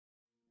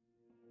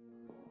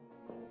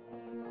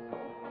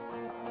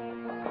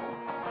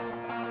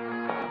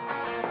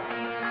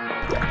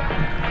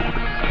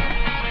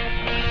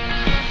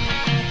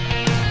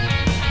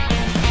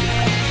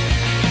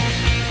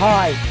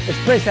Hi,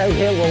 Espresso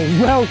here.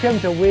 Well, welcome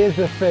to Where's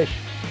the Fish?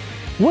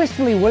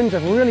 Westerly winds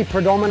have really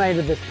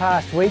predominated this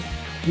past week.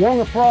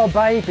 Wongaproa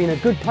Bay been a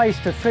good place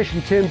to fish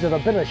in terms of a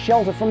bit of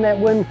shelter from that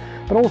wind,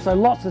 but also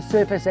lots of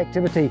surface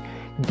activity.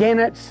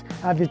 Gannets,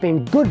 there's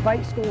been good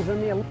bait schools in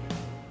there.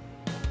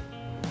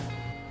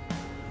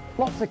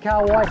 Lots of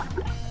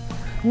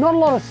kahawai. Not a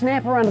lot of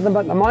snapper under them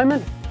at the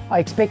moment. I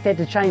expect that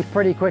to change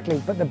pretty quickly,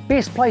 but the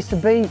best place to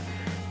be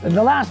in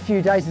the last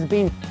few days has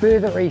been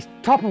further east.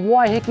 Top of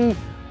Waiheke,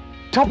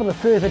 top of the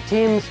further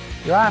Thames,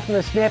 you're after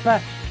the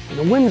snapper, and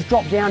the winds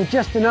drop down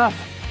just enough,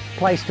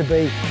 place to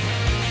be.